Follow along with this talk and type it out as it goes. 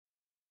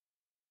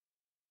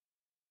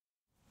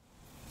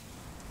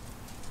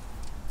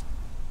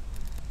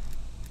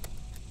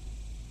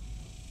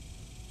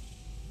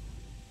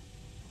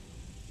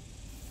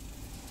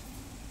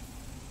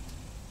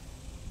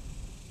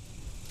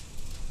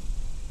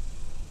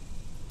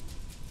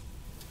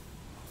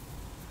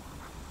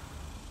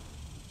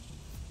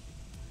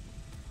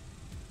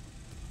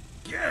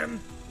man!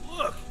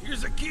 Look,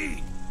 here's a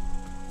key!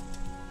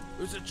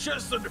 There's a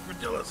chest under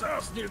Fredilla's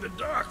house near the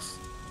docks.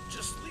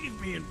 Just leave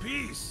me in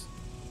peace.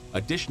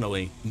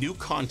 Additionally, new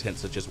content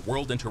such as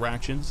world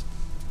interactions,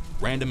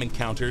 random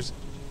encounters,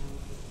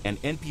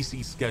 and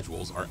NPC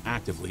schedules are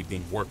actively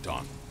being worked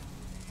on.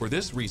 For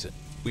this reason,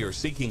 we are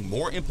seeking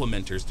more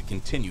implementers to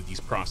continue these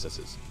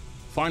processes.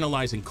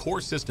 Finalizing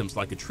core systems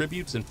like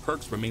attributes and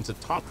perks remains a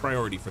top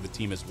priority for the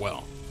team as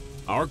well.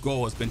 Our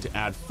goal has been to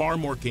add far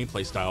more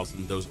gameplay styles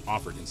than those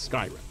offered in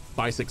Skyrim,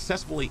 by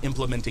successfully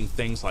implementing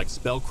things like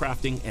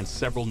spellcrafting and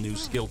several new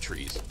skill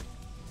trees.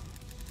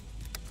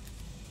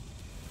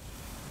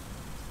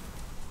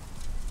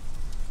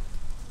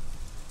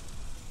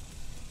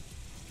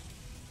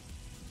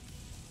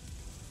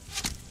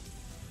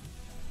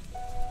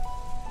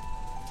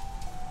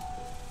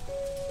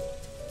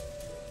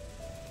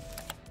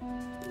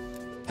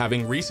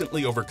 Having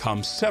recently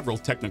overcome several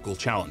technical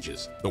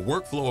challenges, the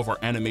workflow of our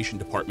animation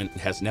department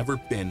has never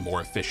been more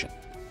efficient.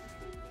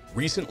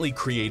 Recently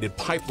created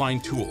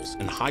pipeline tools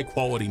and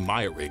high-quality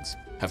Maya rigs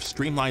have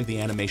streamlined the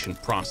animation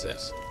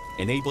process,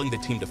 enabling the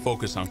team to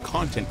focus on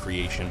content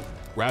creation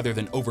rather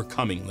than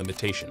overcoming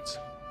limitations.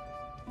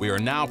 We are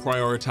now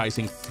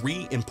prioritizing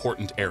 3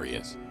 important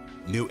areas: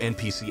 new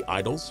NPC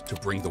idols to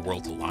bring the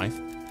world to life,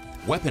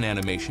 weapon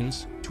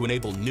animations to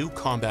enable new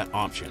combat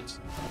options,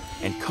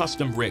 and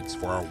custom rigs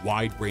for our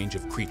wide range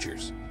of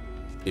creatures.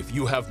 If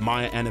you have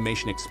Maya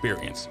animation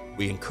experience,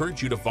 we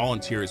encourage you to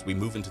volunteer as we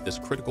move into this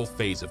critical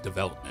phase of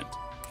development.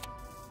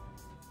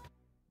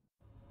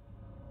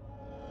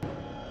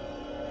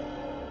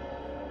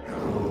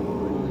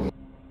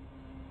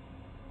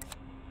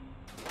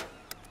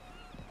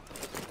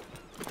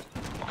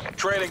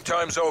 Training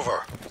time's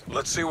over.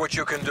 Let's see what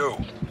you can do.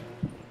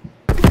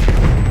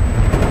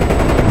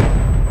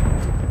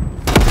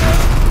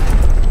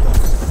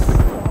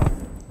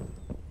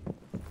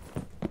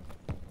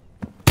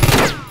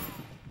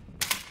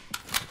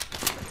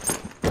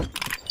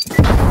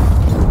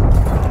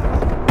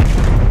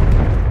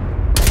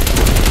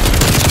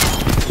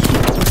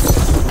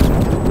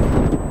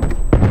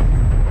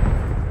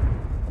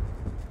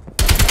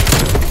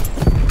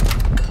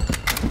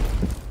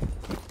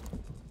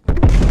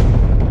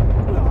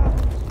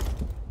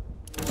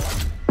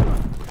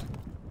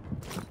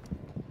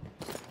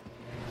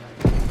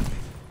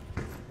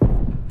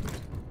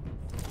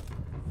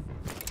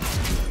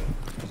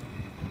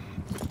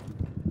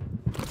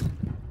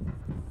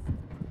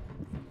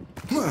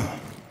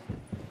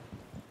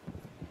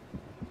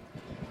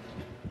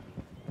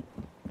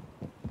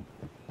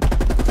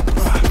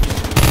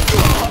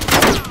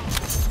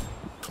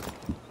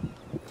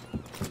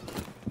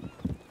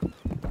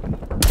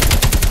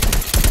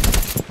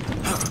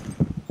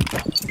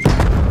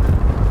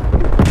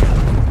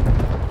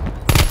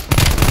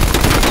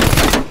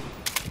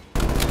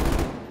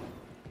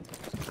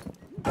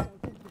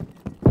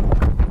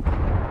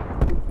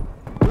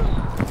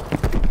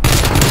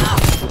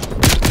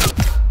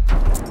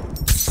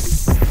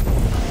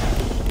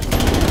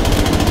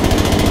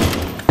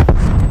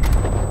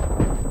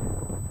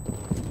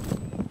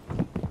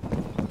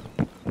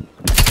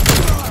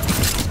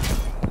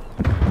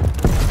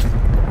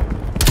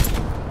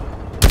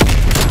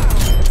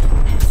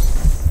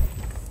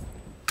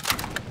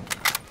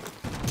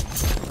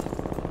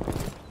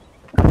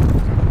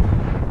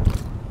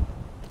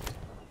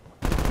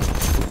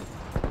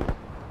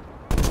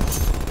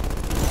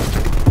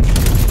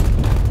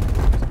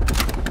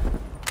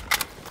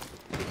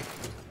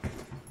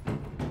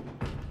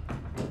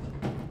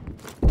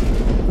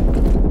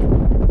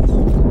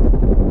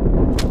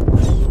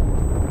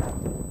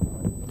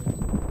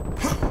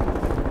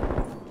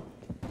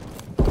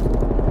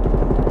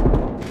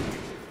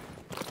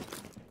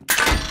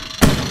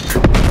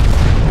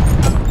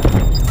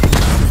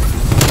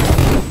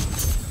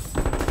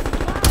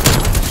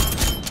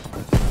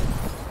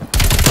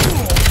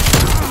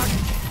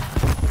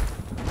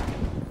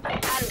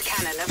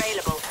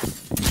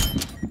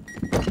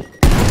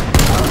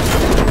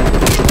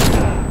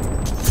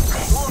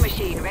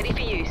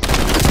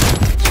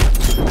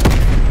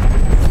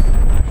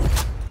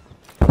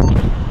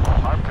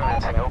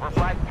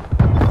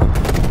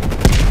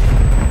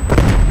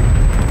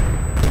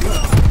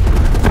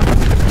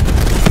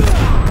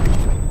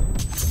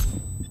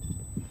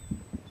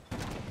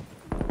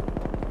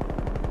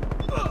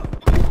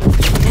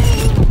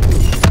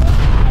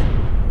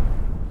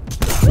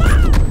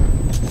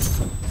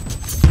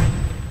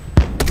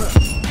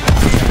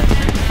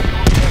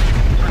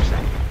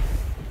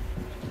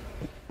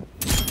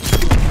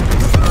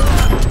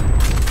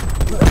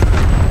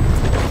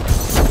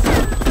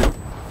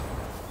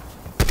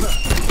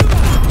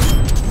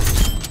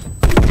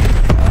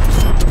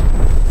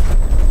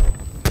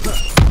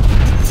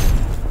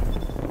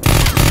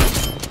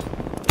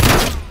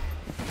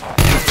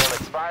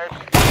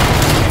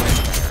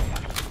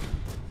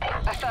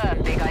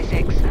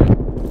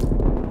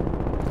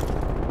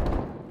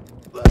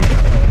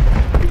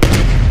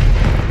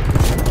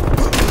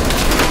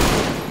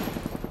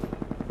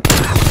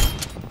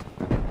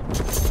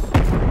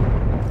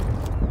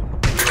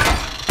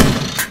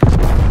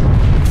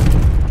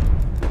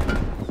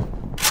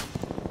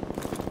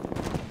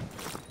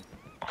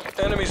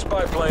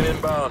 plane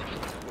inbound.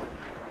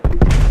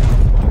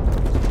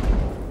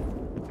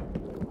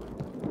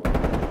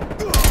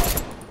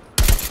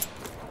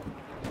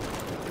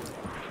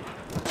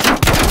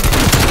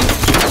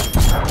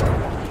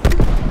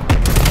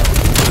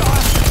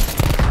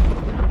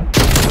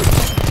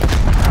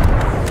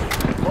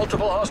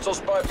 Multiple hostile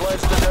spy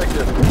planes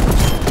detected.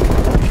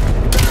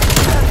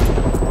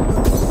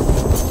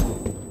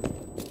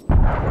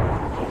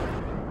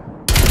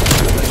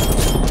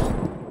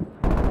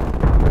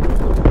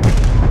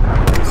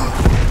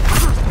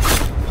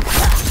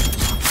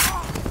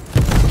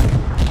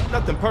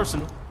 Nothing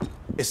personal.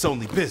 It's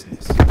only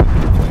business.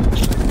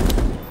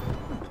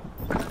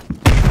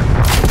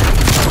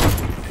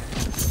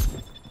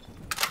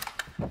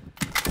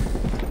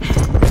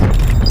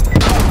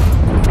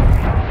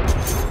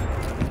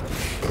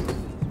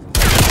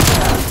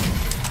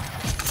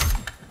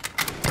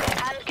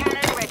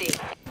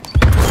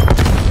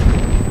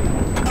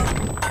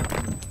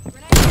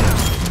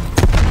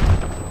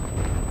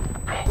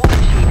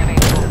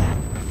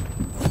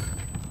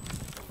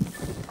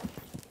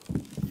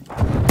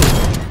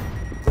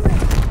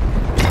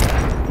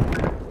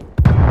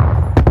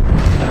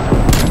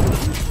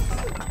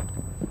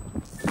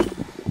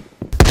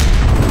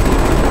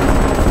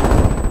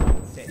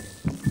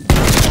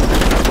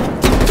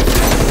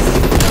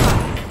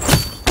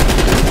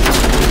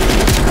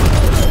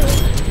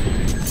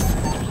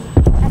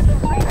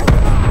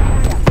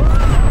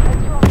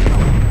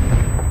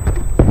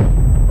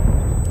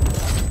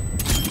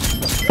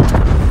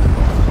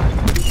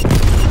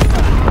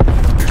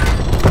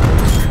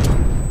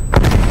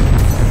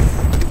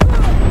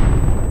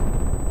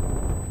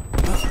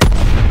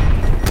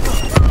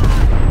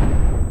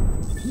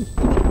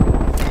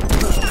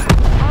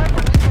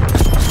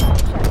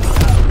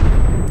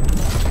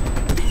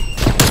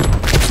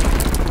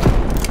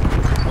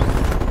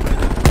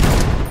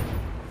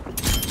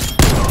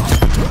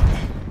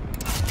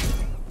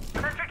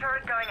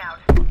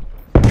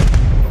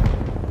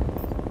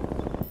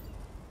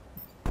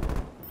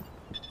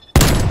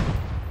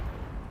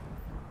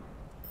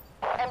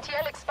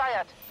 MTL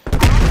expired. Team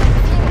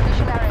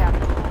mission area.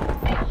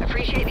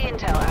 Appreciate the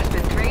intel.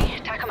 Aspen 3,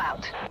 tack 'em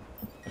out.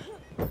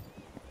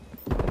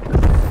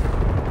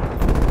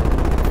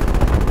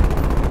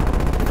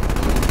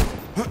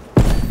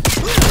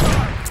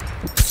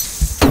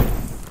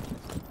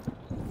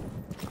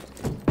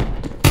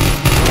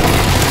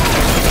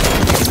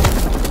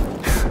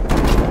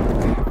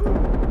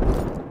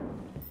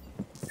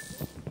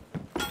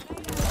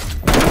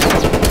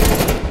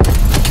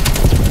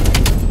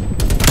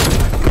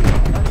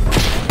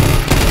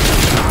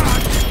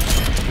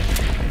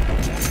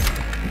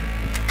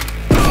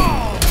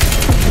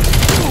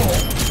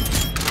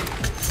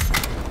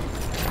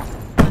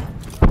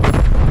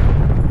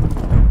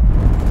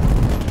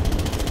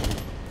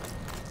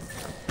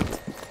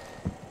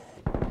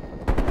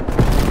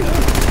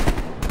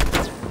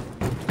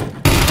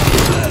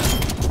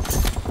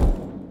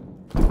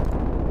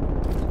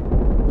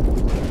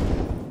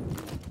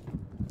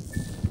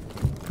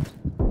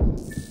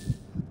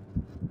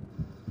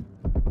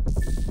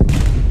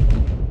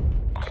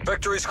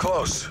 Victory's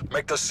close.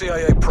 Make the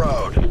CIA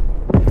proud.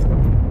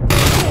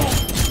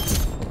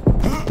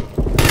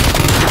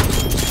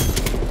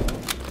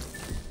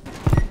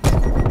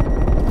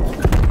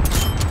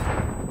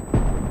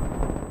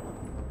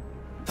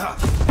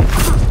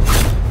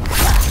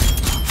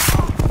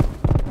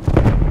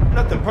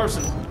 Nothing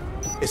personal.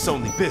 It's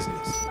only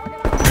business.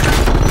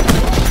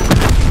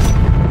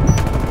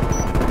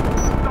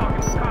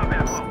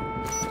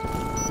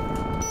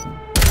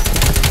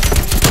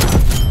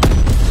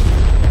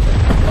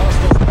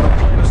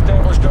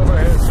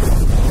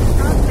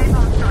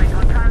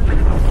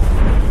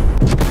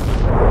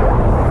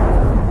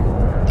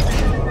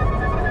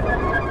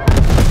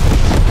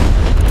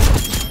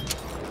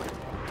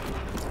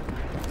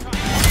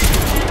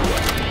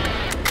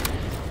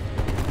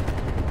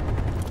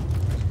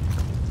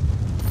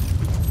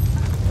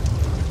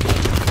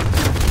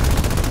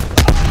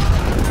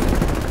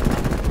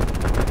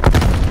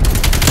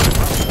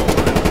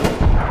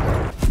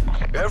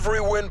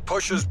 Every win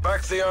pushes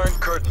back the Iron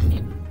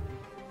Curtain.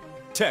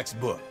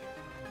 Textbook.